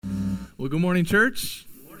Well, good morning, church.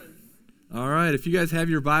 Good morning. All right, if you guys have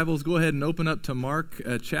your Bibles, go ahead and open up to Mark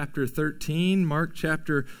chapter 13. Mark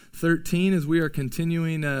chapter 13, as we are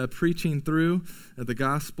continuing preaching through the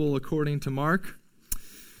gospel according to Mark.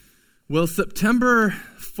 Well, September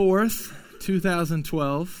 4th,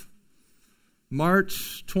 2012,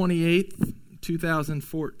 March 28th,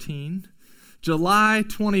 2014, July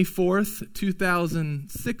 24th,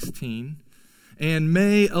 2016, and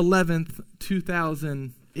May 11th,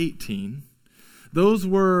 2018. Those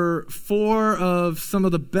were four of some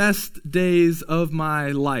of the best days of my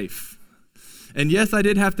life. And yes, I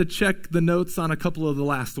did have to check the notes on a couple of the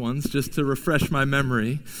last ones just to refresh my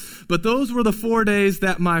memory. But those were the 4 days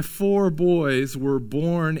that my four boys were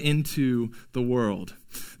born into the world.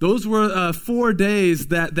 Those were 4 days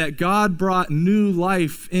that God brought new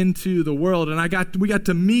life into the world. And we got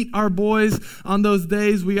to meet our boys on those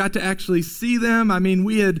days. We got to actually see them. I mean,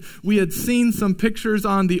 we had seen some pictures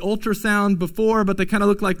on the ultrasound before, but they kind of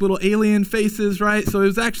looked like little alien faces, right? So it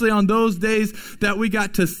was actually on those days that we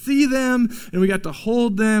got to see them, and we got to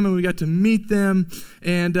hold them, and we got to meet them.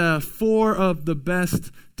 And 4 of the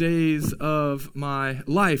best days of my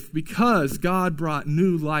life, because God brought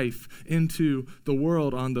new life into the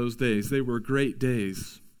world on those days. They were great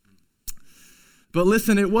days. But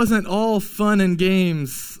listen, it wasn't all fun and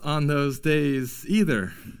games on those days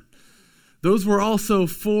either. Those were also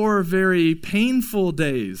 4 very painful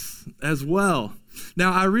days as well.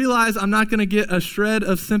 Now, I realize I'm not going to get a shred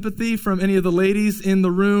of sympathy from any of the ladies in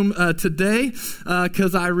the room today,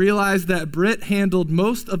 because I realize that Britt handled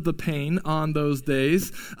most of the pain on those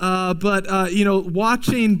days. But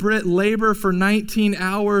watching Britt labor for 19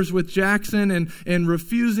 hours with Jackson and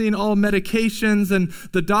refusing all medications, and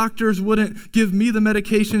the doctors wouldn't give me the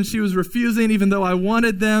medications she was refusing, even though I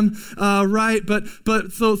wanted them, right?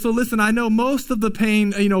 But so listen, I know most of the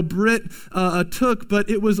pain, Britt took, but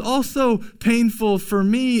it was also painful for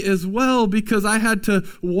me as well, because I had to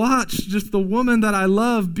watch just the woman that I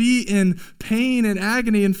love be in pain and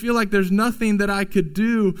agony and feel like there's nothing that I could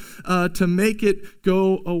do to make it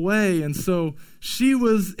go away. And so she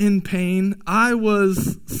was in pain. I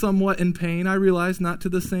was somewhat in pain. I realize not to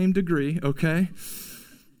the same degree, okay?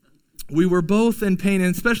 We were both in pain,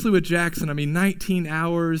 and especially with Jackson. I mean, 19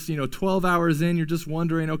 hours, 12 hours in, you're just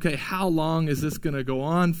wondering, okay, how long is this going to go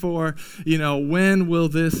on for? When will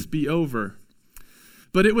this be over?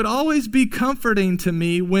 But it would always be comforting to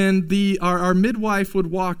me when our midwife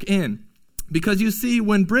would walk in. Because you see,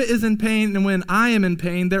 when Britt is in pain and when I am in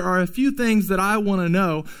pain, there are a few things that I want to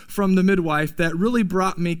know from the midwife that really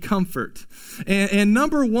brought me comfort. And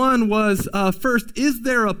number one was, first, is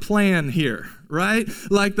there a plan here? Right?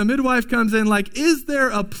 Like, the midwife comes in like, is there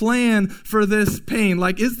a plan for this pain?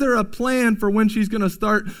 Like, is there a plan for when she's going to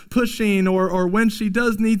start pushing or when she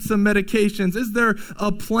does need some medications? Is there a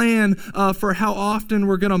plan for how often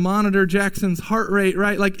we're going to monitor Jackson's heart rate,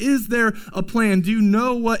 right? Like, is there a plan? Do you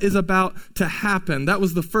know what is about to happen? That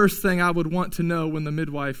was the first thing I would want to know when the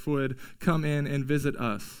midwife would come in and visit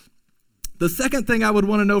us. The second thing I would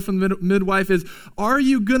want to know from the midwife is, are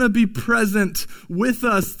you going to be present with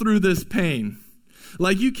us through this pain?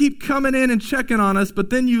 Like, you keep coming in and checking on us, but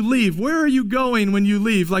then you leave. Where are you going when you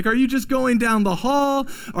leave? Like, are you just going down the hall?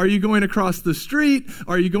 Are you going across the street?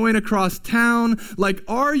 Are you going across town? Like,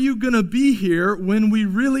 are you going to be here when we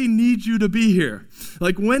really need you to be here?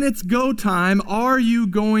 Like, when it's go time, are you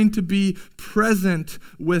going to be present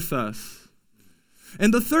with us?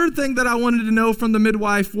 And the third thing that I wanted to know from the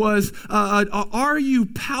midwife was, are you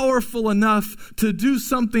powerful enough to do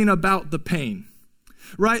something about the pain?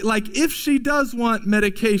 Right? Like, if she does want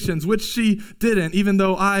medications, which she didn't, even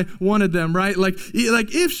though I wanted them, right? Like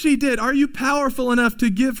if she did, are you powerful enough to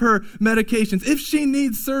give her medications? If she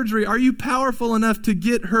needs surgery, are you powerful enough to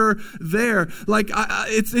get her there? Like,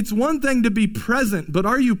 it's one thing to be present, but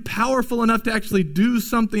are you powerful enough to actually do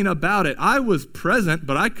something about it? I was present,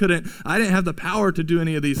 but I didn't have the power to do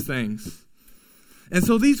any of these things. And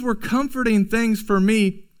so these were comforting things for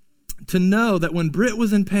me, to know that when Britt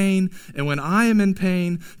was in pain and when I am in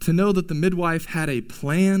pain, to know that the midwife had a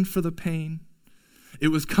plan for the pain. It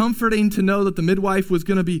was comforting to know that the midwife was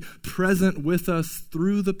going to be present with us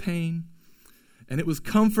through the pain. And it was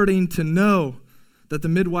comforting to know that the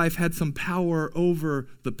midwife had some power over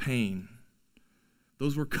the pain.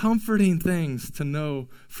 Those were comforting things to know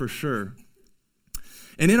for sure.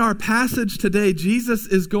 And in our passage today, Jesus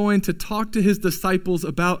is going to talk to his disciples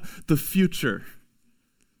about the future.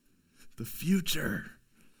 The future,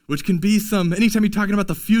 which can be anytime you're talking about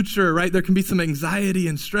the future, right, there can be some anxiety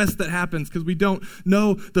and stress that happens because we don't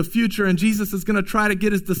know the future. And Jesus is going to try to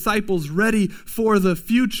get his disciples ready for the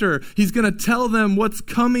future. He's going to tell them what's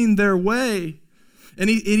coming their way. And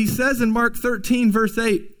he says in Mark 13, verse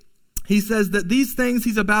 8, he says that these things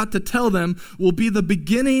he's about to tell them will be the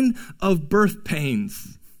beginning of birth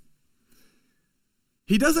pains.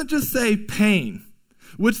 He doesn't just say pain,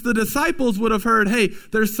 which the disciples would have heard, hey,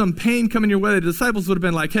 there's some pain coming your way. The disciples would have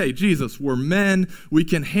been like, hey, Jesus, we're men. We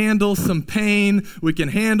can handle some pain. We can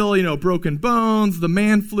handle, broken bones, the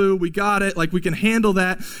man flu. We got it. Like, we can handle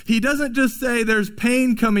that. He doesn't just say there's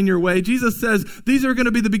pain coming your way. Jesus says these are going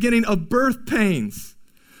to be the beginning of birth pains,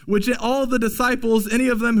 which all the disciples, any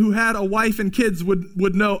of them who had a wife and kids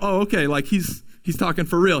would know, oh, okay, like he's talking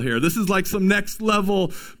for real here. This is like some next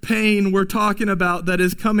level pain we're talking about that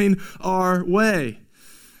is coming our way.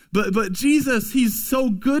 But Jesus, he's so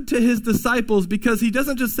good to his disciples because he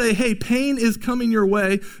doesn't just say, hey, pain is coming your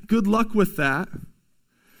way. Good luck with that.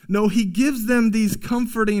 No, he gives them these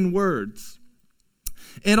comforting words.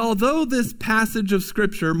 And although this passage of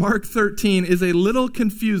Scripture, Mark 13, is a little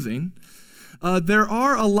confusing, there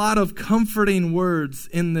are a lot of comforting words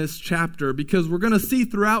in this chapter because we're going to see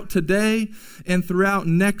throughout today and throughout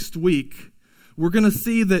next week, we're going to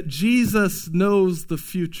see that Jesus knows the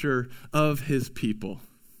future of his people.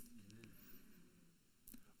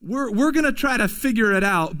 We're going to try to figure it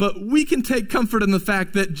out, but we can take comfort in the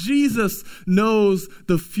fact that Jesus knows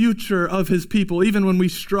the future of his people, even when we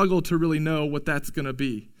struggle to really know what that's going to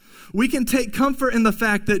be. We can take comfort in the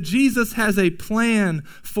fact that Jesus has a plan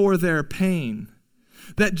for their pain,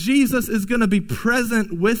 that Jesus is going to be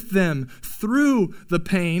present with them through the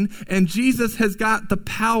pain, and Jesus has got the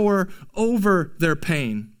power over their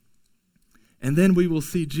pain. And then we will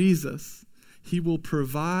see Jesus. He will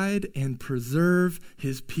provide and preserve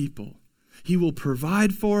his people. He will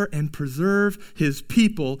provide for and preserve his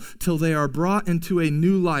people till they are brought into a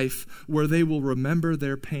new life where they will remember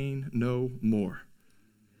their pain no more.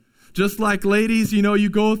 Just like ladies, you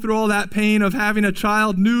go through all that pain of having a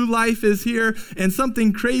child, new life is here, and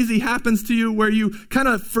something crazy happens to you where you kind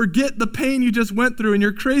of forget the pain you just went through and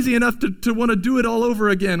you're crazy enough to want to do it all over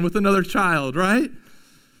again with another child, right?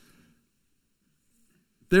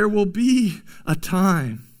 There will be a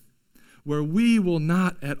time where we will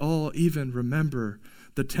not at all even remember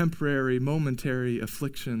the temporary, momentary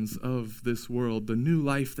afflictions of this world. The new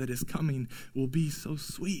life that is coming will be so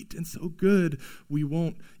sweet and so good, we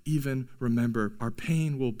won't even remember. Our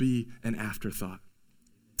pain will be an afterthought.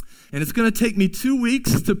 And it's going to take me 2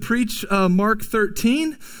 weeks to preach Mark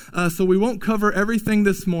 13, so we won't cover everything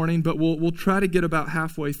this morning, but we'll try to get about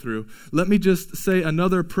halfway through. Let me just say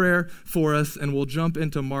another prayer for us, and we'll jump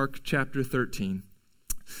into Mark chapter 13.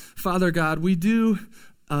 Father God, we do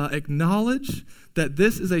acknowledge that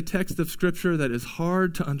this is a text of Scripture that is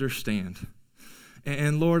hard to understand.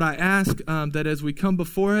 And Lord, I ask that as we come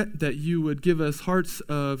before it, that you would give us hearts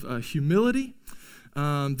of humility,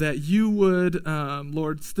 that you would,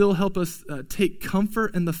 Lord, still help us take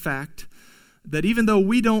comfort in the fact that even though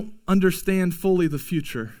we don't understand fully the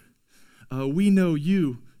future, we know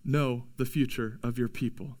you know the future of your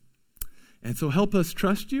people. And so help us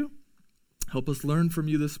trust you. Help us learn from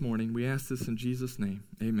you this morning. We ask this in Jesus' name.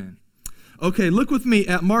 Amen. Okay, look with me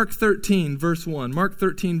at Mark 13, verse 1. Mark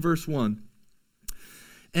 13, verse 1.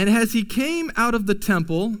 And as he came out of the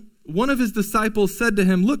temple, one of his disciples said to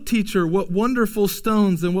him, "Look, teacher, what wonderful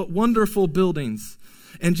stones and what wonderful buildings."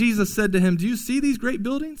 And Jesus said to him, "Do you see these great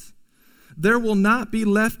buildings? There will not be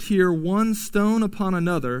left here one stone upon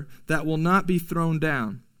another that will not be thrown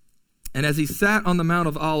down." And as he sat on the Mount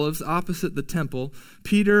of Olives opposite the temple,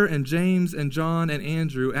 Peter and James and John and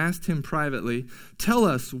Andrew asked him privately, "Tell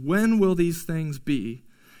us, when will these things be?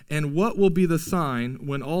 And what will be the sign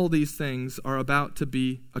when all these things are about to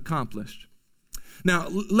be accomplished?" Now,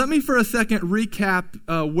 let me for a second recap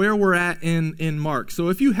where we're at in Mark. So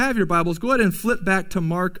if you have your Bibles, go ahead and flip back to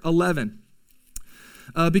Mark 11.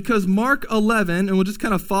 Because Mark 11, and we'll just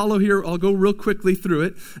kind of follow here, I'll go real quickly through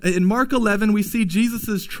it. In Mark 11, we see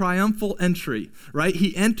Jesus' triumphal entry, right?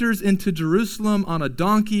 He enters into Jerusalem on a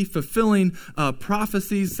donkey, fulfilling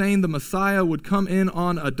prophecies saying the Messiah would come in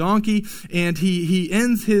on a donkey, and he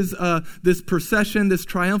ends his this procession, this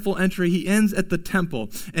triumphal entry, he ends at the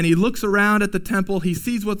temple, and he looks around at the temple, he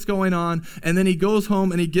sees what's going on, and then he goes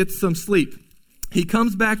home and he gets some sleep. He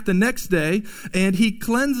comes back the next day, and he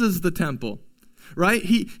cleanses the temple. Right?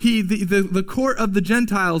 The court of the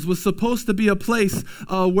Gentiles was supposed to be a place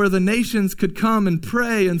where the nations could come and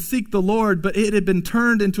pray and seek the Lord, but it had been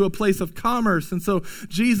turned into a place of commerce. And so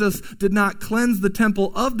Jesus did not cleanse the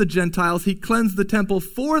temple of the Gentiles. He cleansed the temple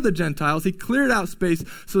for the Gentiles. He cleared out space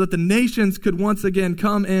so that the nations could once again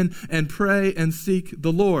come in and pray and seek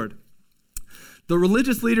the Lord. The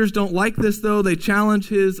religious leaders don't like this, though. They challenge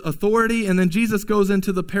his authority. And then Jesus goes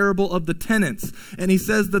into the parable of the tenants. And he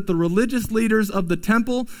says that the religious leaders of the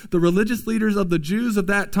temple, the religious leaders of the Jews of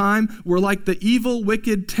that time, were like the evil,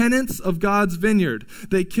 wicked tenants of God's vineyard.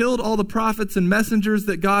 They killed all the prophets and messengers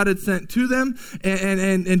that God had sent to them.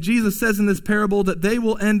 And Jesus says in this parable that they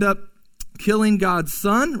will end up killing God's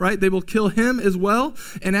son, right? They will kill him as well.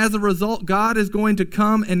 And as a result, God is going to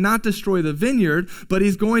come and not destroy the vineyard, but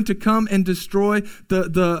he's going to come and destroy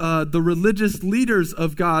the religious leaders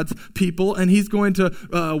of God's people. And he's going to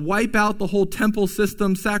wipe out the whole temple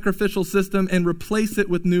system, sacrificial system, and replace it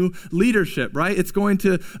with new leadership, right? It's going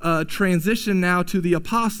to transition now to the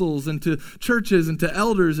apostles and to churches and to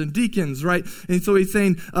elders and deacons, right? And so he's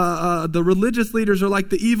saying the religious leaders are like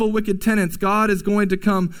the evil, wicked tenants. God is going to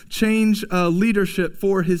come change leadership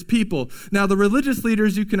for his people. Now, the religious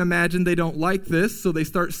leaders, you can imagine, they don't like this, so they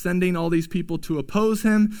start sending all these people to oppose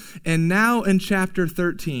him. And now in chapter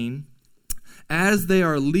 13, as they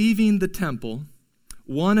are leaving the temple,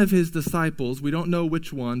 one of his disciples, we don't know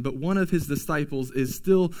which one, but one of his disciples is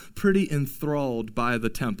still pretty enthralled by the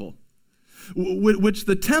temple. Which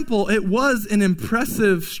the temple, it was an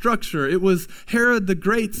impressive structure. It was Herod the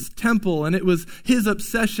Great's temple, and it was his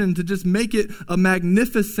obsession to just make it a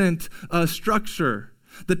magnificent structure.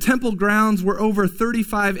 The temple grounds were over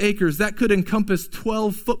 35 acres. That could encompass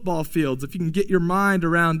 12 football fields, if you can get your mind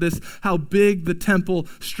around this, how big the temple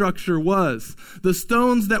structure was. The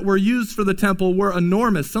stones that were used for the temple were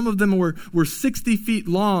enormous. Some of them were 60 feet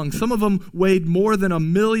long. Some of them weighed more than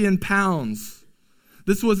 1 million pounds.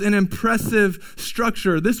 This was an impressive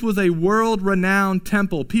structure. This was a world-renowned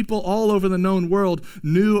temple. People all over the known world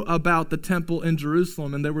knew about the temple in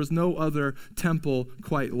Jerusalem, and there was no other temple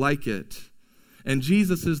quite like it. And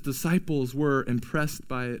Jesus' disciples were impressed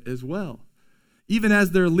by it as well. Even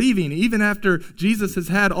as they're leaving, even after Jesus has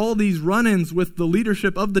had all these run-ins with the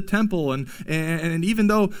leadership of the temple, and even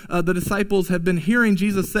though the disciples have been hearing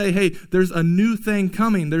Jesus say, hey, there's a new thing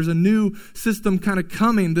coming, there's a new system kind of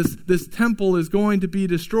coming, this temple is going to be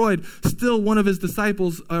destroyed, still one of his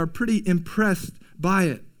disciples are pretty impressed by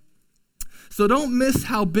it. So don't miss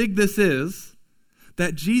how big this is,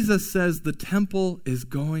 that Jesus says the temple is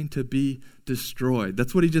going to be destroyed.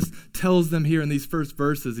 That's what he just tells them here in these first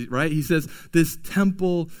verses, right? He says this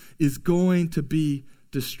temple is going to be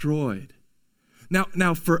destroyed.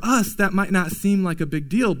 Now, for us, that might not seem like a big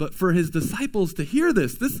deal, but for his disciples to hear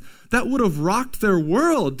this, that would have rocked their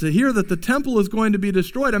world, to hear that the temple is going to be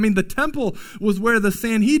destroyed. I mean, the temple was where the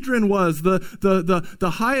Sanhedrin was,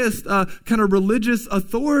 the highest kind of religious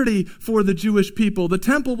authority for the Jewish people. The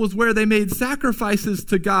temple was where they made sacrifices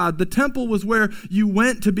to God. The temple was where you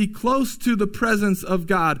went to be close to the presence of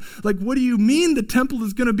God. Like, what do you mean the temple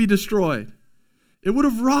is going to be destroyed? It would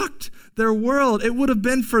have rocked their world. It would have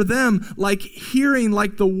been for them like hearing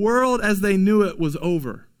like the world as they knew it was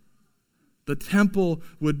over. The temple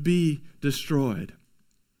would be destroyed.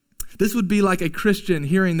 This would be like a Christian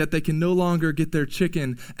hearing that they can no longer get their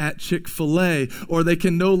chicken at Chick-fil-A, or they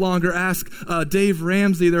can no longer ask Dave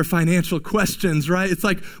Ramsey their financial questions, right? It's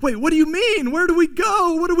like, wait, what do you mean? Where do we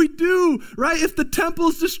go? What do we do, right? If the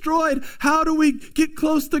temple's destroyed, how do we get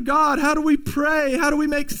close to God? How do we pray? How do we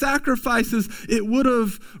make sacrifices? It would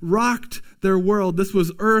have rocked their world. This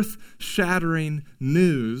was earth-shattering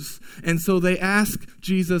news. And so they ask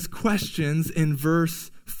Jesus questions in verse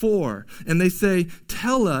 4. And they say,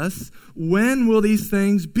 tell us, when will these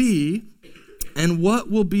things be, and what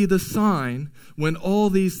will be the sign when all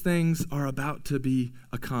these things are about to be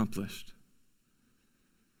accomplished?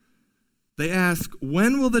 They ask,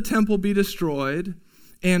 when will the temple be destroyed,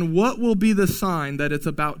 and what will be the sign that it's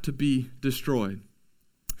about to be destroyed?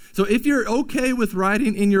 So if you're okay with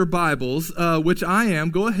writing in your Bibles, which I am,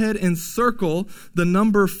 go ahead and circle the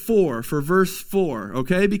number 4 for verse 4,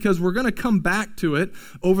 okay? Because we're going to come back to it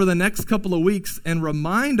over the next couple of weeks and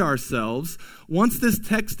remind ourselves, once this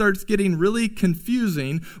text starts getting really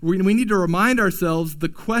confusing, we need to remind ourselves the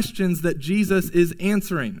questions that Jesus is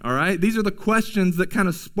answering, all right? These are the questions that kind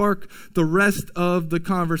of spark the rest of the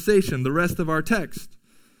conversation, the rest of our text.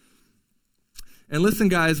 And listen,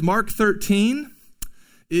 guys, Mark 13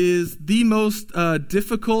 is the most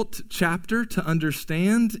difficult chapter to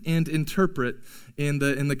understand and interpret in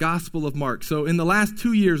the Gospel of Mark. So in the last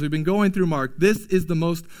 2 years, we've been going through Mark. This is the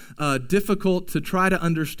most difficult to try to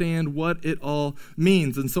understand what it all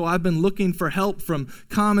means. And so I've been looking for help from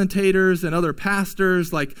commentators and other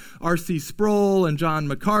pastors like R.C. Sproul and John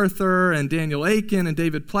MacArthur and Daniel Akin and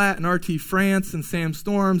David Platt and R.T. France and Sam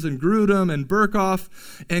Storms and Grudem and Burkhoff.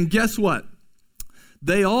 And guess what?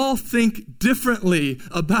 They all think differently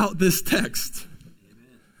about this text.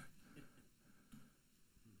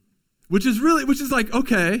 Which is like,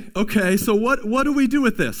 okay, so what do we do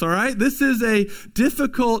with this, all right? This is a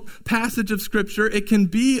difficult passage of Scripture. It can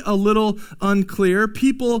be a little unclear.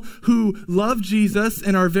 People who love Jesus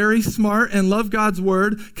and are very smart and love God's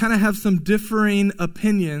Word kind of have some differing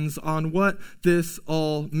opinions on what this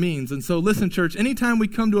all means. And so listen, church, anytime we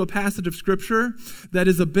come to a passage of Scripture that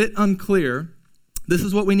is a bit unclear, this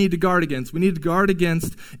is what we need to guard against. We need to guard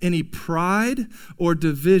against any pride or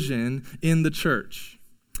division in the church.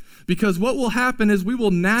 Because what will happen is we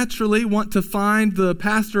will naturally want to find the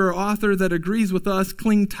pastor or author that agrees with us,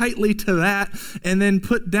 cling tightly to that, and then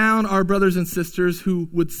put down our brothers and sisters who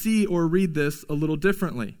would see or read this a little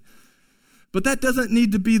differently. But that doesn't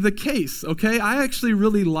need to be the case, okay? I actually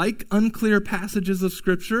really like unclear passages of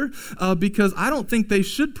Scripture because I don't think they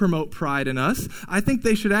should promote pride in us. I think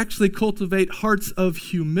they should actually cultivate hearts of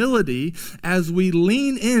humility as we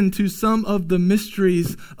lean into some of the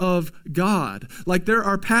mysteries of God. Like there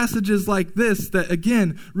are passages like this that,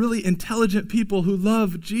 again, really intelligent people who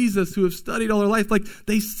love Jesus, who have studied all their life, like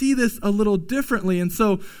they see this a little differently. And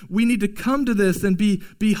so we need to come to this and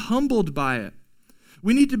be humbled by it.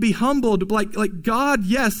 We need to be humbled, like God,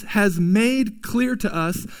 yes, has made clear to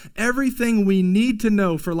us everything we need to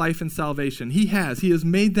know for life and salvation. He has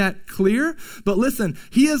made that clear. But listen,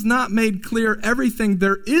 He has not made clear everything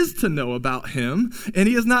there is to know about Him, and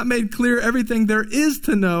He has not made clear everything there is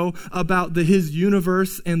to know about His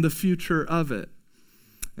universe and the future of it.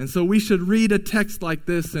 And so we should read a text like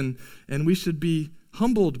this, and we should be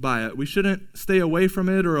humbled by it. We shouldn't stay away from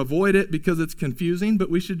it or avoid it because it's confusing, but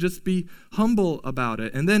we should just be humble about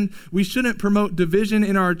it. And then we shouldn't promote division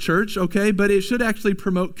in our church, okay? But it should actually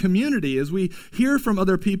promote community as we hear from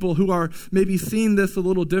other people who are maybe seeing this a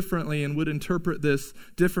little differently and would interpret this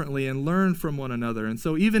differently and learn from one another. And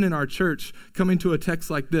so even in our church, coming to a text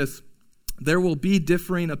like this, there will be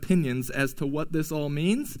differing opinions as to what this all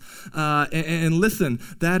means. And listen,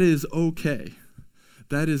 that is okay.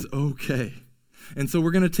 That is okay. And so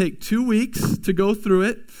we're going to take 2 weeks to go through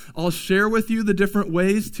it. I'll share with you the different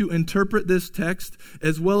ways to interpret this text,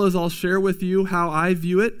 as well as I'll share with you how I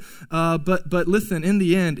view it. But listen, in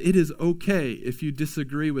the end, it is okay if you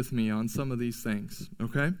disagree with me on some of these things,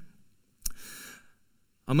 okay?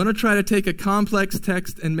 I'm going to try to take a complex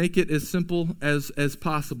text and make it as simple as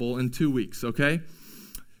possible in 2 weeks, okay?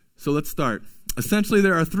 So let's start. Essentially,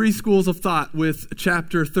 there are 3 schools of thought with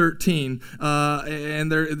chapter 13, and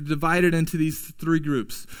they're divided into these 3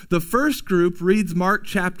 groups. The first group reads Mark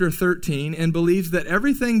chapter 13 and believes that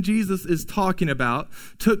everything Jesus is talking about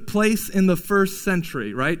took place in the first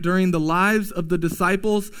century, right? During the lives of the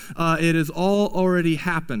disciples, it has all already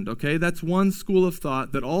happened, okay? That's one school of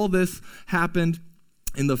thought, that all this happened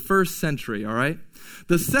in the first century, all right?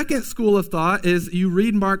 The second school of thought is you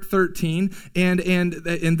read Mark 13, and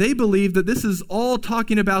they believe that this is all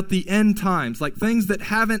talking about the end times, like things that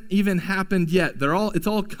haven't even happened yet. It's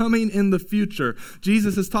all coming in the future.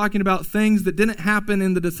 Jesus is talking about things that didn't happen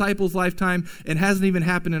in the disciples' lifetime and hasn't even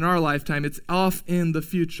happened in our lifetime. It's off in the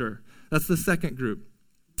future. That's the second group.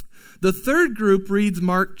 The third group reads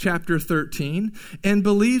Mark chapter 13 and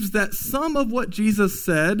believes that some of what Jesus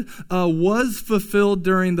said was fulfilled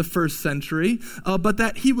during the first century, but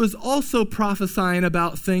that he was also prophesying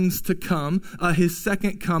about things to come, his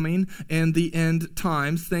second coming and the end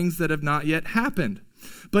times, things that have not yet happened.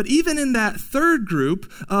 But even in that third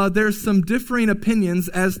group, there's some differing opinions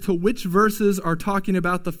as to which verses are talking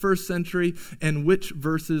about the first century and which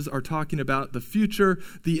verses are talking about the future,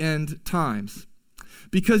 the end times.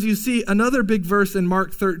 Because you see, another big verse in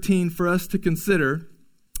Mark 13 for us to consider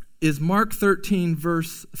is Mark 13,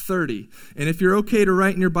 verse 30. And if you're okay to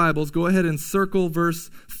write in your Bibles, go ahead and circle verse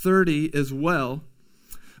 30 as well.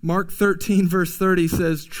 Mark 13, verse 30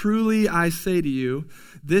 says, "Truly I say to you,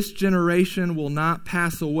 this generation will not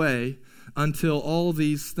pass away until all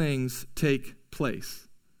these things take place."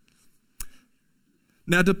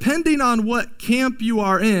 Now, depending on what camp you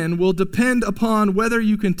are in will depend upon whether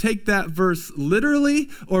you can take that verse literally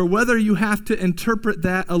or whether you have to interpret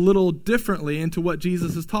that a little differently into what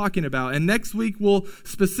Jesus is talking about. And next week we'll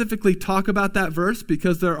specifically talk about that verse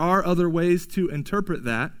because there are other ways to interpret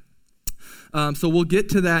that. So we'll get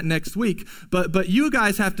to that next week. But you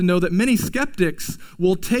guys have to know that many skeptics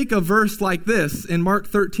will take a verse like this in Mark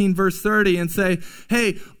 13, verse 30 and say,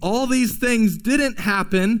 hey, all these things didn't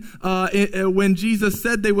happen when Jesus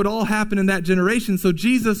said they would all happen in that generation, so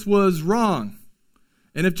Jesus was wrong.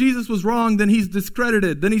 And if Jesus was wrong, then he's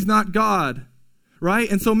discredited, then he's not God.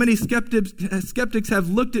 Right? And so many skeptics have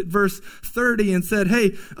looked at verse 30 and said,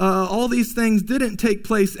 hey, all these things didn't take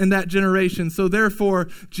place in that generation, so therefore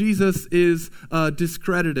Jesus is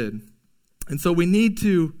discredited. And so we need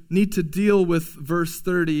to deal with verse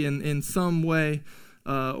 30 in some way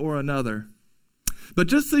or another. But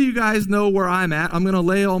just so you guys know where I'm at, I'm going to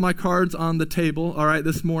lay all my cards on the table, all right,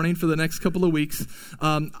 this morning for the next couple of weeks.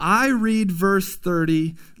 I read verse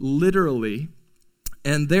 30 literally,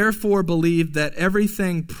 and therefore believe that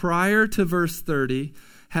everything prior to verse 30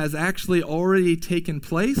 has actually already taken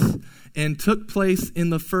place and took place in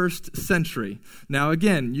the first century. Now,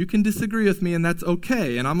 again, you can disagree with me, and that's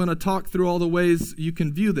okay. And I'm going to talk through all the ways you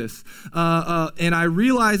can view this. And I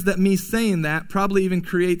realize that me saying that probably even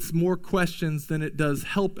creates more questions than it does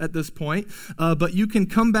help at this point. But you can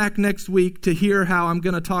come back next week to hear how I'm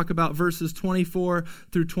going to talk about verses 24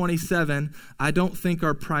 through 27. I don't think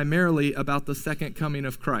are primarily about the second coming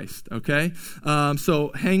of Christ, okay?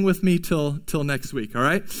 So hang with me till next week, all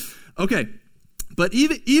right? Okay. But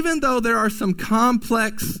even though there are some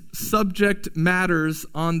complex subject matters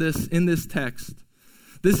in this text,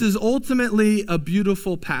 this is ultimately a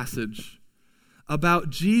beautiful passage about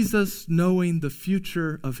Jesus knowing the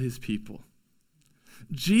future of his people.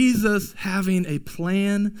 Jesus having a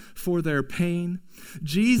plan for their pain,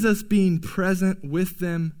 Jesus being present with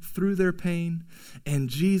them through their pain, and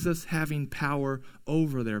Jesus having power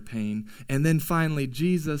over their pain. And then finally,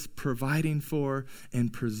 Jesus providing for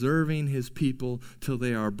and preserving his people till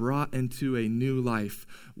they are brought into a new life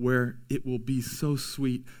where it will be so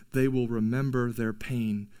sweet they will remember their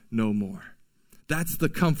pain no more. That's the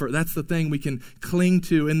comfort. That's the thing we can cling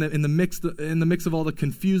to in the mix of all the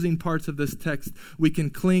confusing parts of this text. We can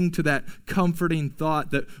cling to that comforting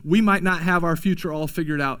thought that we might not have our future all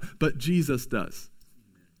figured out, but Jesus does.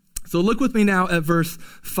 So look with me now at verse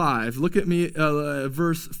 5. Look at me,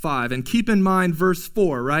 verse 5. And keep in mind verse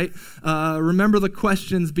 4, right? Remember the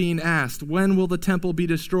questions being asked. When will the temple be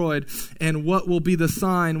destroyed? And what will be the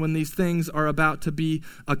sign when these things are about to be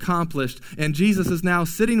accomplished? And Jesus is now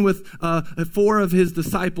sitting with 4 of his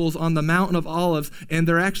disciples on the Mount of Olives, and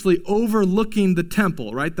they're actually overlooking the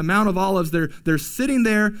temple, right? The Mount of Olives, they're sitting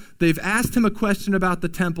there. They've asked him a question about the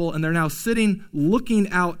temple, and they're now sitting looking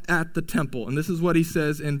out at the temple. And this is what he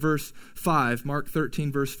says in verse 5, Mark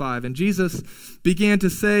 13, verse 5. And Jesus began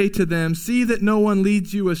to say to them, "See that no one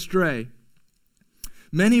leads you astray.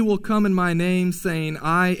 Many will come in my name, saying,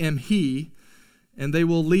 'I am he,' and they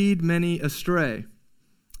will lead many astray.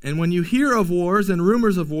 And when you hear of wars and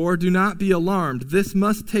rumors of war, do not be alarmed. This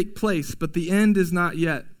must take place, but the end is not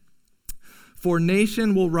yet. For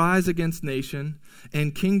nation will rise against nation,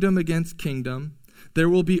 and kingdom against kingdom. There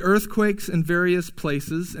will be earthquakes in various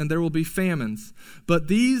places, and there will be famines. But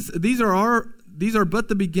these are but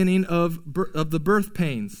the beginning of the birth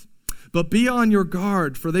pains. But be on your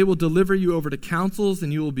guard, for they will deliver you over to councils,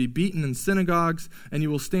 and you will be beaten in synagogues, and you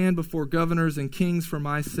will stand before governors and kings for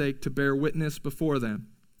my sake to bear witness before them.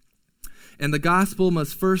 And the gospel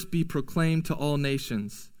must first be proclaimed to all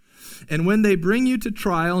nations. And when they bring you to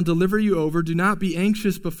trial and deliver you over, do not be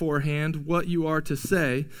anxious beforehand what you are to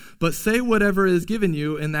say, but say whatever is given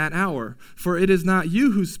you in that hour. For it is not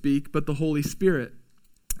you who speak, but the Holy Spirit.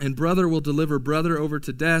 And brother will deliver brother over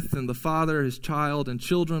to death, and the father his child, and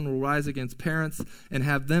children will rise against parents and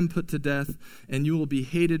have them put to death, and you will be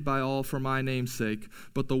hated by all for my name's sake,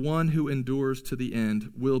 but the one who endures to the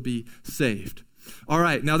end will be saved." All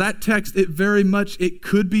right, now that text, it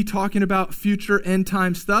could be talking about future end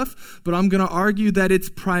time stuff, but I'm going to argue that it's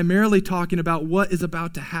primarily talking about what is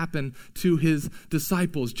about to happen to his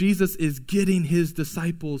disciples. Jesus is getting his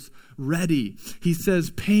disciples ready. He says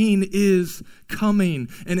pain is coming,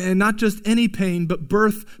 and not just any pain, but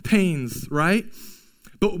birth pains, right?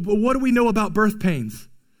 But what do we know about birth pains?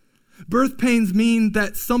 Birth pains mean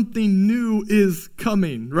that something new is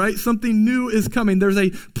coming, right? Something new is coming. There's a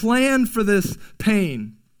plan for this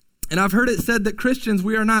pain. And I've heard it said that Christians,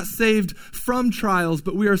 we are not saved from trials,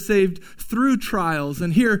 but we are saved through trials.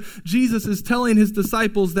 And here, Jesus is telling his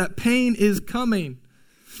disciples that pain is coming.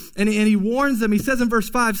 And he warns them, he says in verse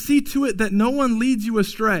 5, "See to it that no one leads you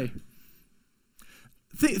astray."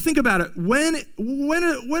 Think about it. When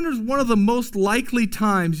is one of the most likely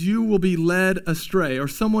times you will be led astray, or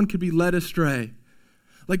someone could be led astray?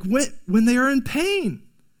 Like when they are in pain.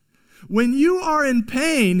 When you are in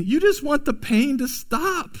pain, you just want the pain to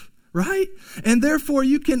stop, right? And therefore,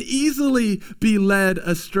 you can easily be led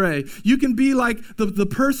astray. You can be like the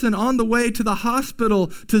person on the way to the hospital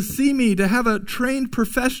to see me, to have a trained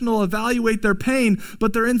professional evaluate their pain,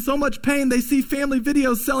 but they're in so much pain, they see Family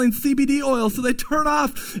Video selling CBD oil, so they turn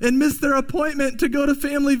off and miss their appointment to go to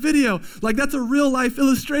Family Video. Like, that's a real life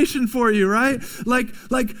illustration for you, right? Like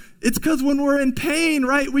it's because when we're in pain,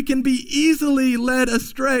 right, we can be easily led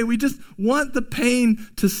astray. We just want the pain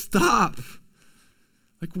to stop.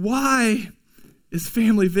 Like, why Is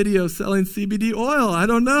Family Video selling CBD oil? I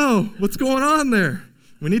don't know. What's going on there?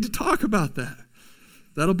 We need to talk about that.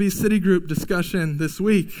 That'll be Citigroup discussion this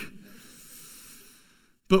week.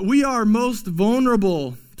 But we are most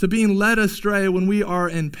vulnerable to being led astray when we are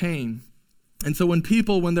in pain. And so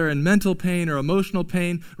when they're in mental pain or emotional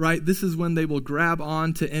pain, right, this is when they will grab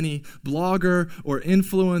on to any blogger or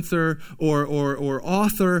influencer or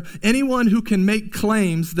author, anyone who can make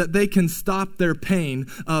claims that they can stop their pain.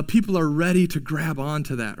 People are ready to grab on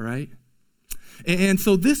to that, right? And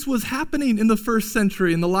so this was happening in the first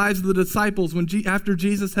century in the lives of the disciples after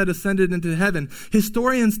Jesus had ascended into heaven.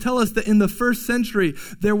 Historians tell us that in the first century,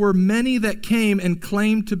 there were many that came and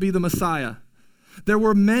claimed to be the Messiah. There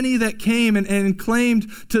were many that came and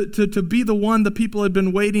claimed to be the one the people had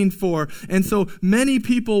been waiting for. And so many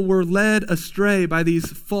people were led astray by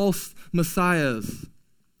these false messiahs.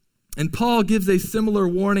 And Paul gives a similar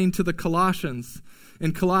warning to the Colossians.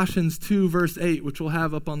 In Colossians 2, verse 8, which we'll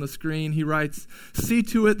have up on the screen, he writes, "See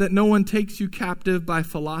to it that no one takes you captive by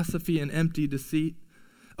philosophy and empty deceit,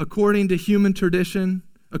 according to human tradition,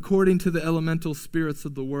 according to the elemental spirits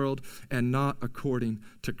of the world, and not according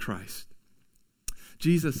to Christ."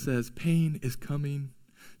 Jesus says, pain is coming.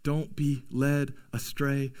 Don't be led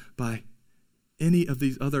astray by any of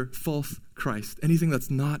these other false Christ, anything that's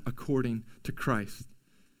not according to Christ.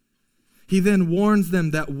 He then warns them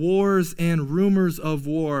that wars and rumors of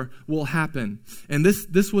war will happen. And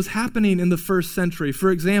this was happening in the first century. For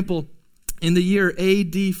example, in the year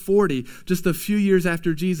AD 40, just a few years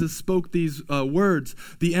after Jesus spoke these words,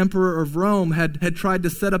 the emperor of Rome had tried to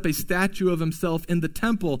set up a statue of himself in the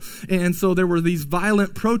temple. And so there were these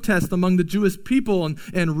violent protests among the Jewish people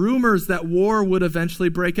and rumors that war would eventually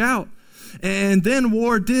break out. And then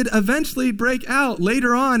war did eventually break out.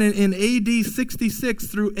 Later on in AD 66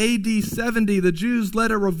 through AD 70, the Jews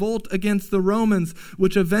led a revolt against the Romans,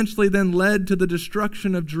 which eventually then led to the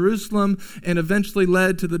destruction of Jerusalem and eventually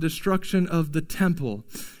led to the destruction of the temple.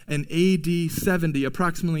 And AD 70,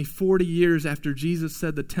 approximately 40 years after Jesus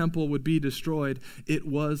said the temple would be destroyed, it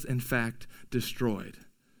was in fact destroyed.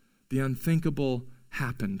 The unthinkable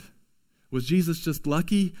happened. Was Jesus just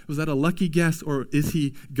lucky? Was that a lucky guess, or is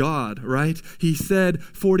he God, right? He said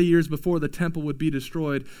 40 years before the temple would be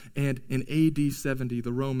destroyed, and in AD 70,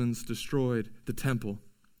 the Romans destroyed the temple.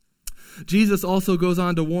 Jesus also goes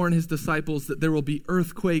on to warn his disciples that there will be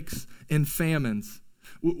earthquakes and famines,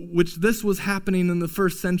 which this was happening in the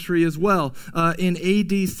first century as well. In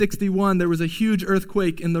AD 61, there was a huge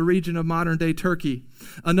earthquake in the region of modern-day Turkey.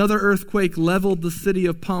 Another earthquake leveled the city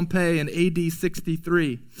of Pompeii in AD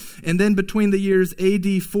 63. And then between the years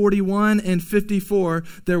AD 41 and 54,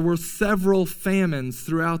 there were several famines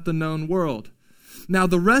throughout the known world. Now,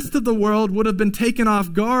 the rest of the world would have been taken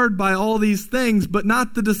off guard by all these things, but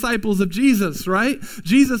not the disciples of Jesus, right?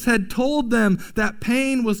 Jesus had told them that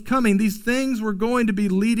pain was coming. These things were going to be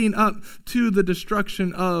leading up to the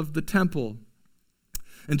destruction of the temple.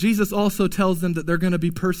 And Jesus also tells them that they're going to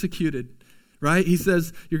be persecuted, right? He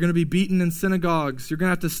says, you're going to be beaten in synagogues. You're going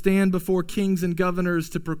to have to stand before kings and governors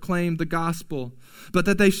to proclaim the gospel. But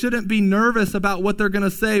that they shouldn't be nervous about what they're going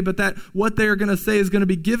to say, but that what they're going to say is going to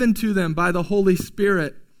be given to them by the Holy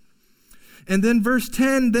Spirit. And then verse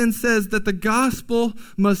 10 then says that the gospel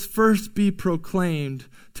must first be proclaimed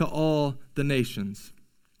to all the nations.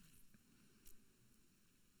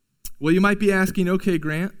 Well, you might be asking, okay,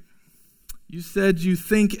 Grant, you said you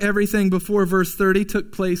think everything before verse 30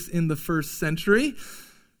 took place in the first century,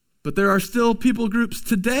 but there are still people groups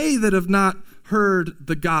today that have not heard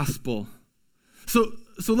the gospel. So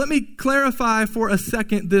let me clarify for a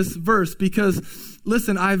second this verse, because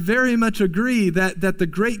listen, I very much agree that the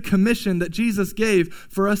Great Commission that Jesus gave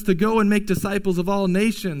for us to go and make disciples of all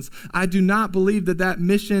nations, I do not believe that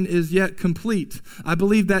mission is yet complete. I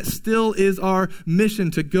believe that still is our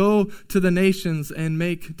mission, to go to the nations and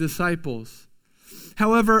make disciples.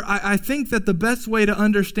 However, I think that the best way to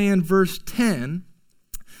understand verse 10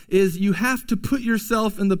 is you have to put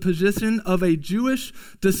yourself in the position of a Jewish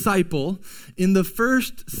disciple in the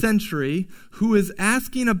first century who is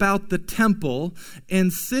asking about the temple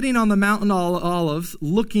and sitting on the Mount of Olives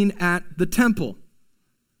looking at the temple.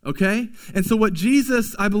 Okay? And so what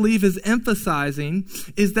Jesus, I believe, is emphasizing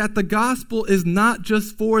is that the gospel is not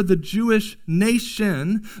just for the Jewish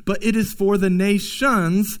nation, but it is for the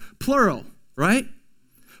nations, plural, right?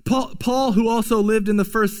 Paul, who also lived in the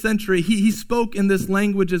first century, he spoke in this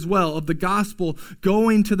language as well, of the gospel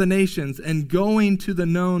going to the nations and going to the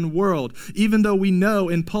known world, even though we know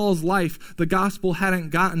in Paul's life the gospel hadn't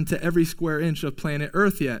gotten to every square inch of planet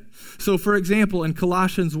Earth yet. So, for example, in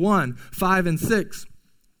Colossians 1, 5 and 6,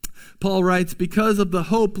 Paul writes, because of the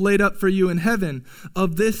hope laid up for you in heaven,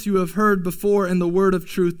 of this you have heard before in the word of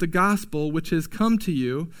truth, the gospel, which has come to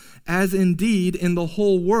you, as indeed in the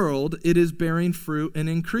whole world it is bearing fruit and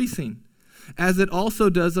increasing, as it also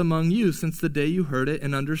does among you since the day you heard it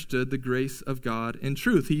and understood the grace of God in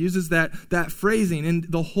truth. He uses that phrasing in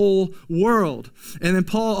the whole world. And then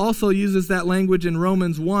Paul also uses that language in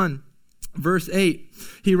Romans 1. Verse 8,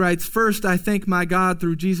 he writes, first, I thank my God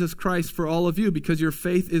through Jesus Christ for all of you, because your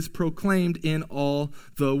faith is proclaimed in all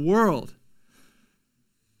the world.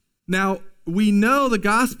 Now, we know the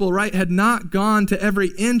gospel, right, had not gone to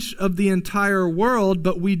every inch of the entire world,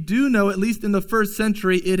 but we do know, at least in the first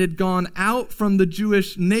century, it had gone out from the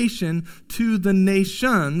Jewish nation to the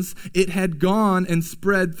nations. It had gone and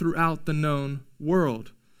spread throughout the known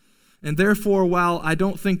world. And therefore, while I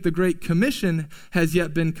don't think the Great Commission has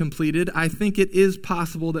yet been completed, I think it is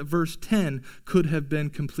possible that verse 10 could have been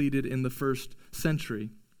completed in the first century.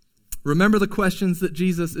 Remember the questions that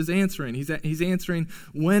Jesus is answering. He's answering,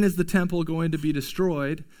 when is the temple going to be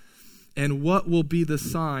destroyed? And what will be the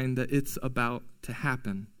sign that it's about to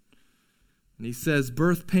happen? And he says,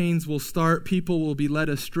 birth pains will start, people will be led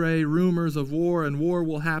astray, rumors of war and war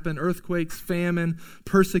will happen, earthquakes, famine,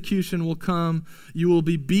 persecution will come. You will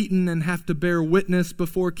be beaten and have to bear witness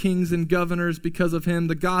before kings and governors because of him.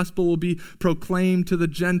 The gospel will be proclaimed to the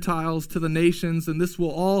Gentiles, to the nations, and this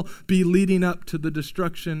will all be leading up to the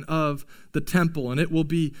destruction of the temple, and it will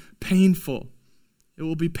be painful. It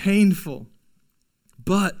will be painful.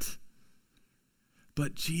 But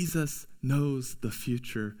Jesus knows the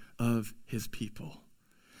future of his people.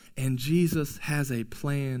 And Jesus has a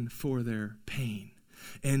plan for their pain.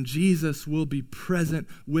 And Jesus will be present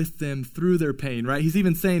with them through their pain, right? He's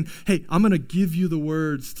even saying, hey, I'm going to give you the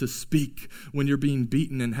words to speak when you're being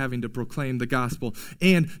beaten and having to proclaim the gospel.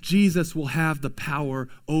 And Jesus will have the power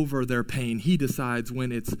over their pain. He decides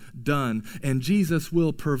when it's done. And Jesus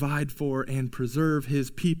will provide for and preserve his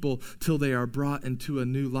people till they are brought into a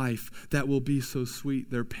new life that will be so sweet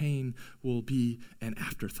their pain will be an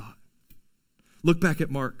afterthought. Look back at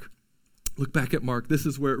Mark. Look back at Mark. This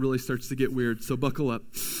is where it really starts to get weird, so buckle up.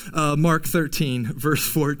 Mark 13, verse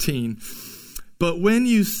 14. But when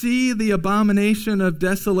you see the abomination of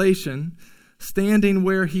desolation standing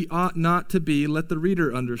where he ought not to be, let the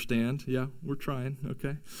reader understand. Yeah, we're trying,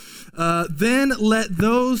 okay. Then let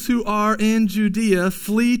those who are in Judea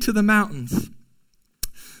flee to the mountains.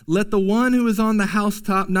 Let the one who is on the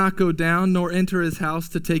housetop not go down, nor enter his house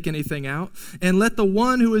to take anything out. And let the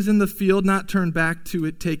one who is in the field not turn back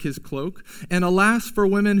to take his cloak. And alas for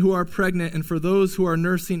women who are pregnant and for those who are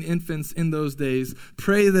nursing infants in those days.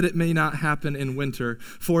 Pray that it may not happen in winter.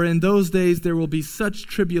 For in those days there will be such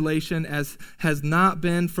tribulation as has not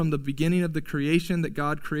been from the beginning of the creation that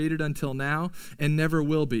God created until now, and never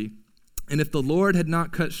will be. And if the Lord had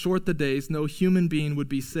not cut short the days, no human being would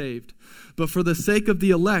be saved. But for the sake of the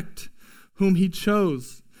elect, whom he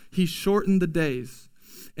chose, he shortened the days.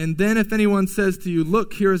 And then if anyone says to you,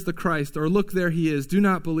 look, here is the Christ, or look, there he is, do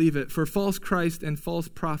not believe it. For false Christ and false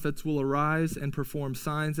prophets will arise and perform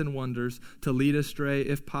signs and wonders to lead astray,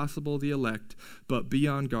 if possible, the elect. But be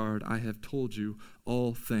on guard, I have told you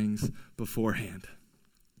all things beforehand.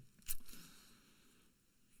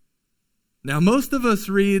 Now, most of us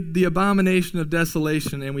read the abomination of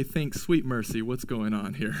desolation and we think, sweet mercy, what's going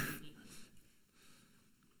on here?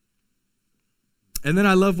 And then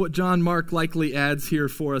I love what John Mark likely adds here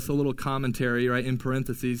for us, a little commentary, right, in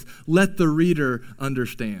parentheses. Let the reader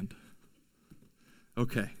understand.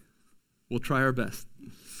 Okay, we'll try our best.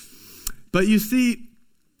 But you see,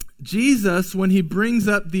 Jesus, when he brings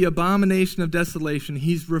up the abomination of desolation,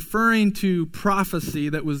 he's referring to prophecy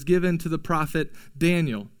that was given to the prophet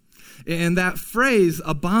Daniel. And that phrase,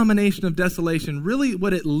 abomination of desolation, really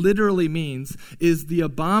what it literally means is the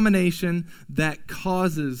abomination that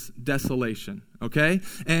causes desolation, okay?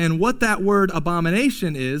 And what that word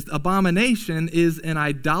abomination is an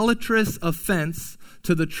idolatrous offense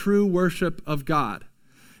to the true worship of God.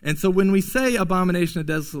 And so when we say abomination of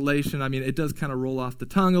desolation, I mean, it does kind of roll off the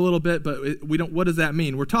tongue a little bit, but what does that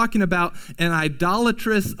mean? We're talking about an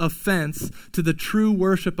idolatrous offense to the true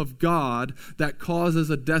worship of God that causes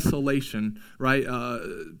a desolation, right?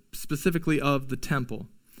 Specifically of the temple.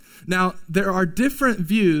 Now, there are different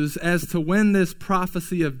views as to when this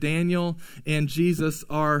prophecy of Daniel and Jesus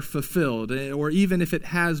are fulfilled, or even if it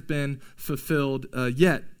has been fulfilled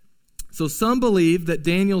yet. So some believe that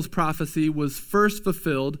Daniel's prophecy was first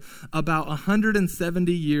fulfilled about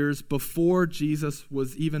 170 years before Jesus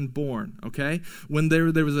was even born, okay? When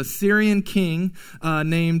there was a Syrian king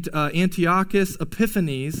named Antiochus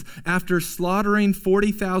Epiphanes. After slaughtering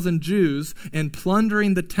 40,000 Jews and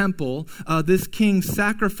plundering the temple, this king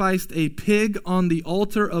sacrificed a pig on the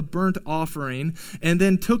altar of burnt offering and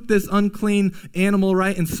then took this unclean animal,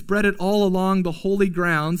 right, and spread it all along the holy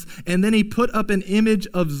grounds, and then he put up an image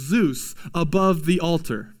of Zeus above the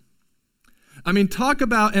altar. I mean, talk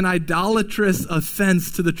about an idolatrous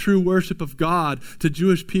offense to the true worship of God to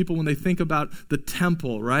Jewish people when they think about the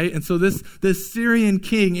temple, right? And so this Syrian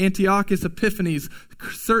king, Antiochus Epiphanes,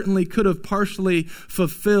 certainly could have partially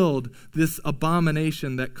fulfilled this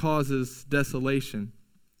abomination that causes desolation.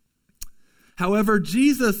 However,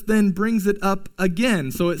 Jesus then brings it up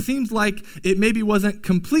again. So it seems like it maybe wasn't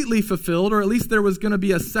completely fulfilled, or at least there was going to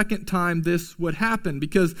be a second time this would happen,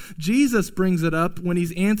 because Jesus brings it up when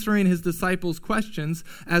he's answering his disciples' questions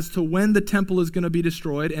as to when the temple is going to be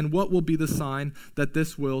destroyed and what will be the sign that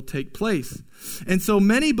this will take place. And so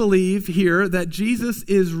many believe here that Jesus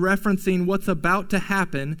is referencing what's about to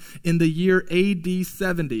happen in the year AD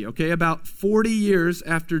 70, okay? About 40 years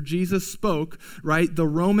after Jesus spoke, right, the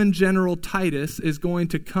Roman general Titus is going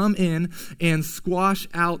to come in and squash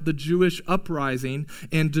out the Jewish uprising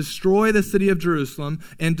and destroy the city of Jerusalem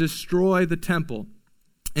and destroy the temple.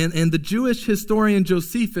 And the Jewish historian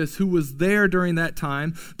Josephus, who was there during that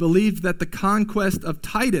time, believed that the conquest of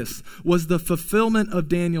Titus was the fulfillment of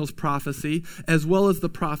Daniel's prophecy as well as the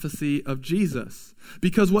prophecy of Jesus.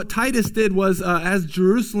 Because what Titus did was, as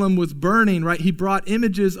Jerusalem was burning, right, he brought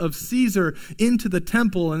images of Caesar into the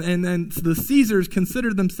temple, and the Caesars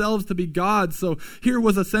considered themselves to be gods. So here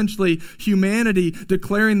was essentially humanity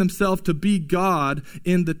declaring themselves to be God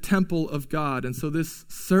in the temple of God. And so this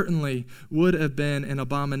certainly would have been an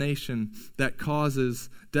abomination that causes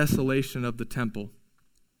desolation of the temple.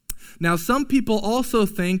 Now, some people also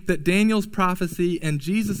think that Daniel's prophecy and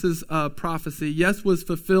Jesus' prophecy, yes, was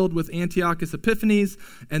fulfilled with Antiochus Epiphanes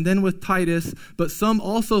and then with Titus, but some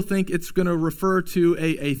also think it's going to refer to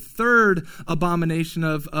a third abomination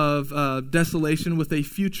of desolation with a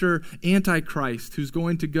future Antichrist who's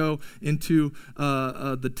going to go into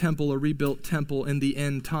the temple, a rebuilt temple in the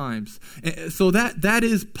end times. So that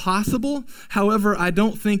is possible. However, I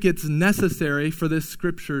don't think it's necessary for this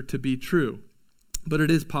scripture to be true. But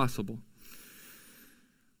it is possible.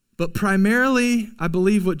 But primarily, I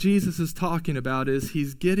believe what Jesus is talking about is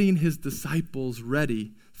he's getting his disciples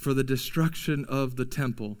ready for the destruction of the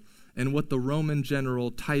temple and what the Roman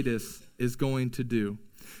general Titus is going to do.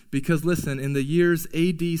 Because listen, in the years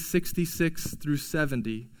AD 66 through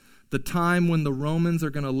 70, the time when the Romans are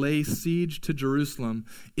going to lay siege to Jerusalem,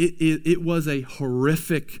 it was a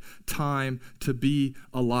horrific time to be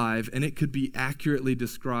alive, and it could be accurately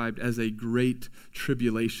described as a great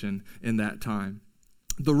tribulation in that time.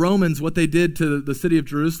 The Romans, what they did to the city of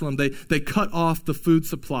Jerusalem, they cut off the food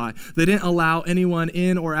supply. They didn't allow anyone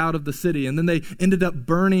in or out of the city. And then they ended up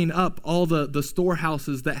burning up all the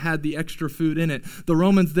storehouses that had the extra food in it. The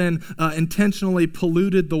Romans then intentionally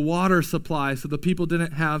polluted the water supply so the people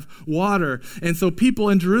didn't have water. And so people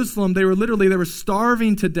in Jerusalem, they were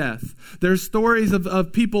starving to death. There's stories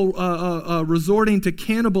of people resorting to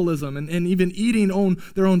cannibalism and even eating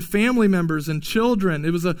their own family members and children.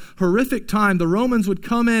 It was a horrific time. The Romans would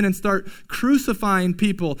come in and start crucifying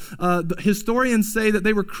people. The historians say that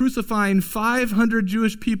they were crucifying 500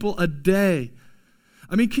 Jewish people a day.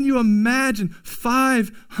 I mean, can you imagine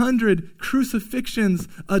 500 crucifixions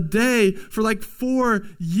a day for like 4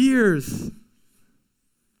 years?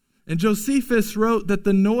 And Josephus wrote that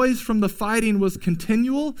the noise from the fighting was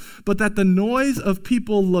continual, but that the noise of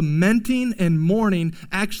people lamenting and mourning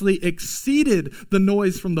actually exceeded the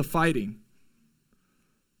noise from the fighting.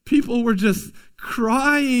 People were just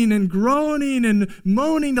crying and groaning and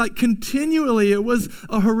moaning like continually. It was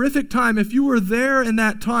a horrific time. If you were there in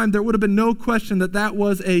that time, there would have been no question that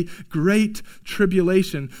was a great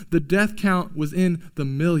tribulation. The death count was in the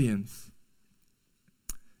millions.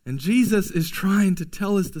 And Jesus is trying to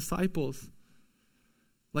tell his disciples,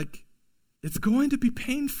 like, it's going to be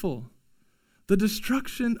painful. The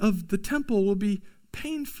destruction of the temple will be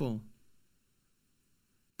painful.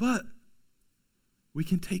 But we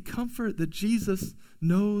can take comfort that Jesus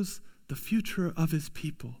knows the future of his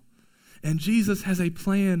people. And Jesus has a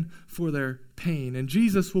plan for their pain. And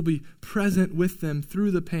Jesus will be present with them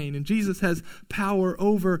through the pain. And Jesus has power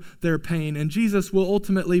over their pain. And Jesus will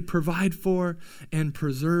ultimately provide for and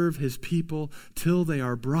preserve his people till they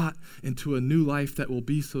are brought into a new life that will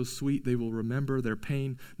be so sweet they will remember their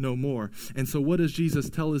pain no more. And so what does Jesus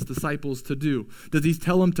tell his disciples to do? Does he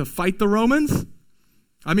tell them to fight the Romans?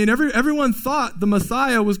 I mean, everyone thought the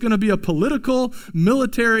Messiah was going to be a political,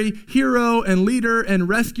 military hero and leader and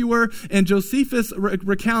rescuer. And Josephus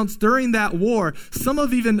recounts during that war, some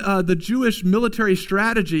of even the Jewish military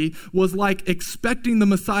strategy was like expecting the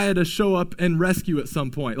Messiah to show up and rescue at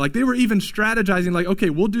some point. Like they were even strategizing like,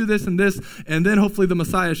 okay, we'll do this, and then hopefully the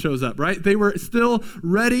Messiah shows up, right? They were still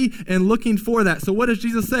ready and looking for that. So what does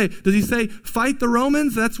Jesus say? Does he say, fight the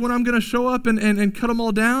Romans? That's when I'm going to show up and cut them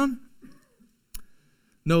all down?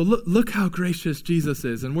 No, look how gracious Jesus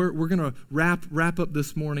is. And we're going to wrap up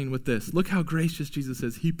this morning with this. Look how gracious Jesus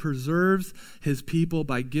is. He preserves his people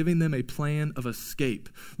by giving them a plan of escape.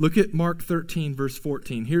 Look at Mark 13, verse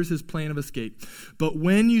 14. Here's his plan of escape. But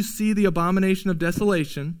when you see the abomination of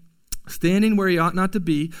desolation standing where he ought not to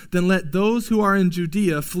be, then let those who are in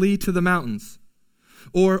Judea flee to the mountains.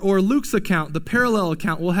 Or Luke's account, the parallel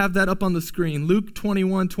account, we'll have that up on the screen. Luke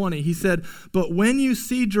 21:20, he said, but when you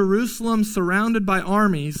see Jerusalem surrounded by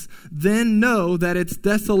armies, then know that its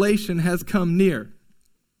desolation has come near.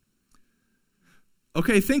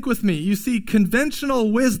 Okay, think with me. You see,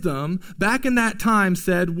 conventional wisdom back in that time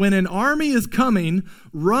said, when an army is coming,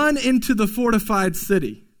 run into the fortified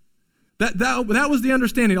city. That was the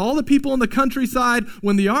understanding. All the people in the countryside,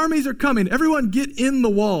 when the armies are coming, everyone get in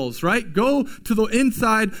the walls, right? Go to the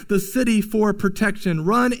inside the city for protection.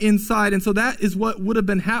 Run inside. And so that is what would have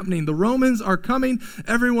been happening. The Romans are coming.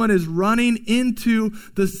 Everyone is running into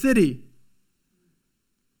the city.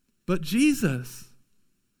 But Jesus,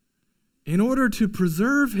 in order to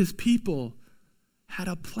preserve his people, had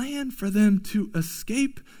a plan for them to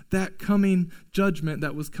escape that coming judgment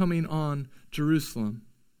that was coming on Jerusalem.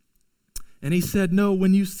 And he said, no,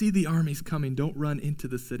 when you see the armies coming, don't run into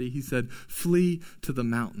the city. He said, flee to the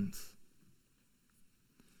mountains.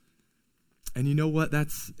 And you know what?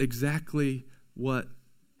 That's exactly what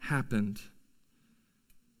happened.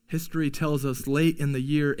 History tells us late in the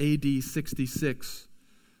year AD 66,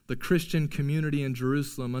 the Christian community in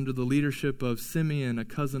Jerusalem, under the leadership of Simeon, a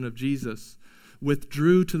cousin of Jesus,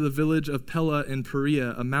 withdrew to the village of Pella in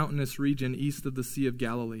Perea, a mountainous region east of the Sea of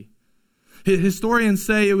Galilee. Historians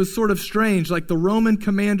say it was sort of strange, like the Roman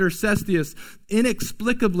commander Cestius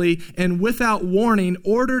inexplicably and without warning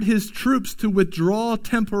ordered his troops to withdraw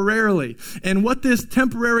temporarily. And what this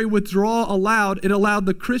temporary withdrawal allowed, it allowed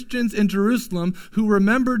the Christians in Jerusalem who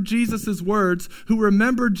remembered Jesus' words, who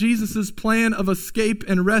remembered Jesus' plan of escape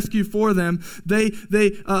and rescue for them, they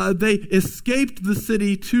escaped the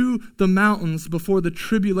city to the mountains before the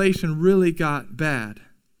tribulation really got bad.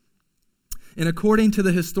 And according to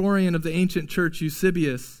the historian of the ancient church,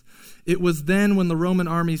 Eusebius, it was then when the Roman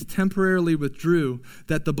armies temporarily withdrew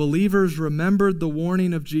that the believers remembered the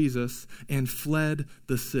warning of Jesus and fled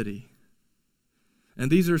the city. And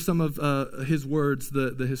these are some of his words,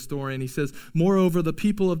 the historian. He says, moreover, the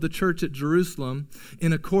people of the church at Jerusalem,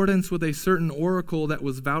 in accordance with a certain oracle that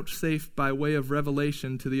was vouchsafed by way of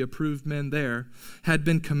revelation to the approved men there, had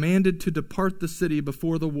been commanded to depart the city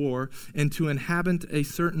before the war and to inhabit a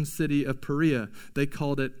certain city of Perea. They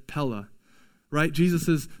called it Pella. Right?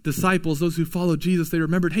 Jesus' disciples, those who followed Jesus, they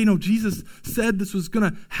remembered, hey, no, Jesus said this was going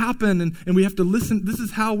to happen, and we have to listen. This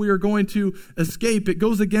is how we are going to escape. It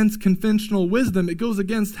goes against conventional wisdom. It goes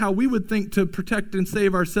against how we would think to protect and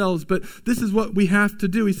save ourselves, but this is what we have to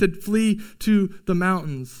do. He said, flee to the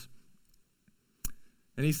mountains.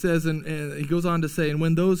 And he says, and he goes on to say, and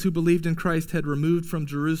when those who believed in Christ had removed from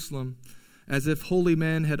Jerusalem, as if holy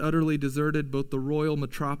men had utterly deserted both the royal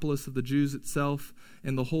metropolis of the Jews itself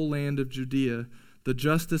and the whole land of Judea, the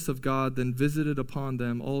justice of God then visited upon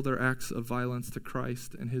them all their acts of violence to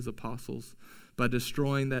Christ and his apostles by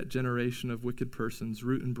destroying that generation of wicked persons,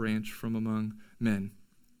 root and branch from among men.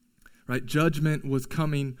 Right? Judgment was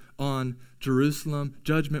coming on Jerusalem.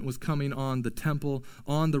 Judgment was coming on the temple,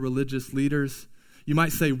 on the religious leaders. You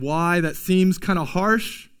might say, why? That seems kind of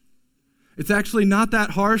harsh. It's actually not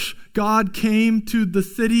that harsh. God came to the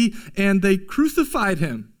city and they crucified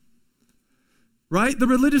him. Right? The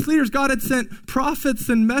religious leaders, God had sent prophets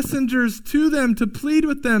and messengers to them to plead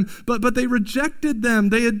with them, but they rejected them.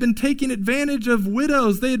 They had been taking advantage of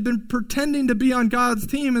widows. They had been pretending to be on God's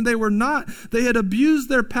team, and they were not. They had abused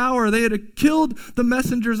their power. They had killed the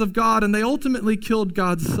messengers of God, and they ultimately killed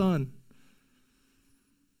God's Son.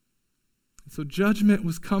 So judgment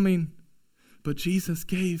was coming, but Jesus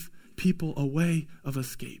gave people a way of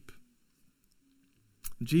escape.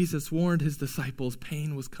 Jesus warned his disciples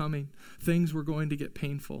pain was coming. Things were going to get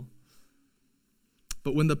painful.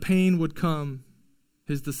 But when the pain would come,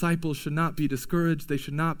 his disciples should not be discouraged. They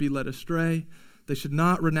should not be led astray. They should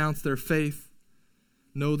not renounce their faith.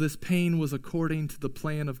 No, this pain was according to the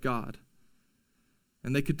plan of God.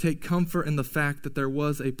 And they could take comfort in the fact that there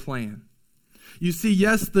was a plan. You see,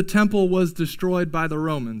 yes, the temple was destroyed by the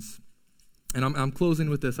Romans. And I'm closing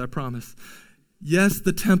with this, I promise. Yes,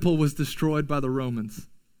 the temple was destroyed by the Romans.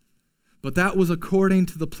 But that was according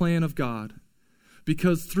to the plan of God.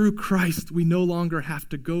 Because through Christ, we no longer have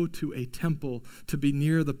to go to a temple to be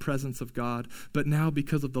near the presence of God. But now,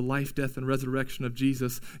 because of the life, death, and resurrection of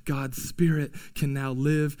Jesus, God's Spirit can now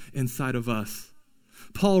live inside of us.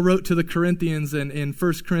 Paul wrote to the Corinthians in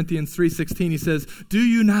 1 Corinthians 3:16, he says, "Do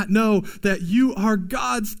you not know that you are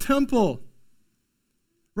God's temple?"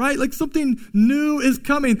 Right? Like something new is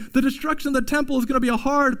coming. The destruction of the temple is going to be a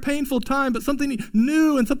hard, painful time, but something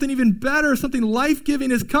new and something even better, something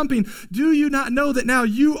life-giving is coming. Do you not know that now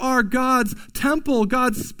you are God's temple?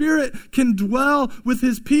 God's Spirit can dwell with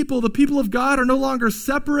his people. The people of God are no longer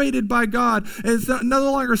separated by God. It's no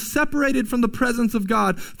longer separated from the presence of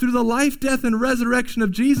God. Through the life, death, and resurrection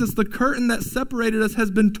of Jesus, the curtain that separated us has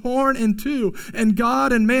been torn in two, and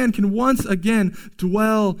God and man can once again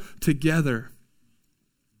dwell together.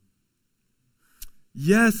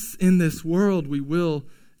 Yes, in this world we will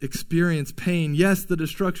experience pain. Yes, the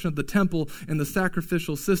destruction of the temple and the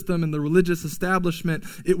sacrificial system and the religious establishment,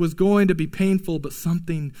 it was going to be painful, but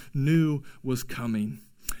something new was coming.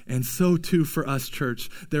 And so too for us, church.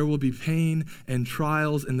 There will be pain and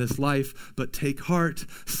trials in this life, but take heart,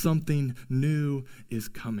 something new is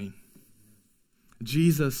coming.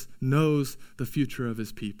 Jesus knows the future of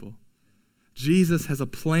his people. Jesus has a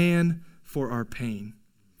plan for our pain.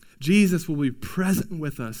 Jesus will be present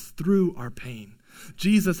with us through our pain.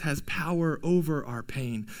 Jesus has power over our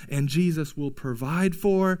pain, and Jesus will provide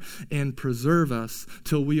for and preserve us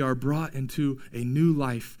till we are brought into a new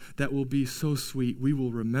life that will be so sweet we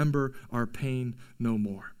will remember our pain no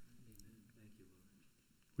more.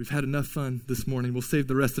 We've had enough fun this morning. We'll save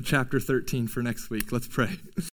the rest of chapter 13 for next week. Let's pray.